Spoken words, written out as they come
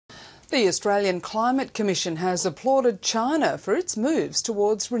The Australian Climate Commission has applauded China for its moves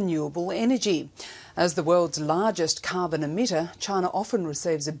towards renewable energy. As the world's largest carbon emitter, China often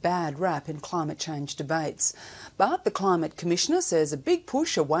receives a bad rap in climate change debates. But the Climate Commissioner says a big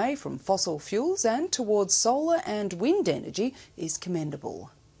push away from fossil fuels and towards solar and wind energy is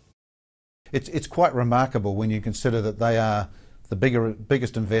commendable. It's quite remarkable when you consider that they are the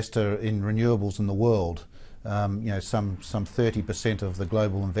biggest investor in renewables in the world. Some 30% of the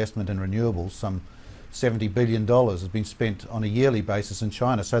global investment in renewables, some $70 billion has been spent on a yearly basis in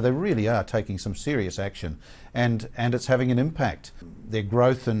China. So they really are taking some serious action, and it's having an impact. Their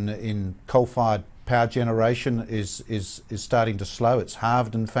growth in coal-fired power generation is starting to slow. It's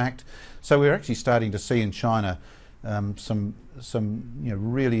halved, in fact. So we're actually starting to see in China some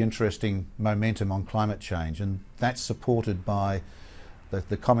really interesting momentum on climate change, and that's supported by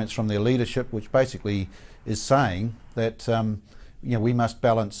the comments from their leadership, which basically is saying that we must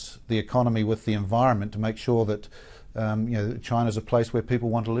balance the economy with the environment to make sure that China's a place where people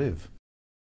want to live.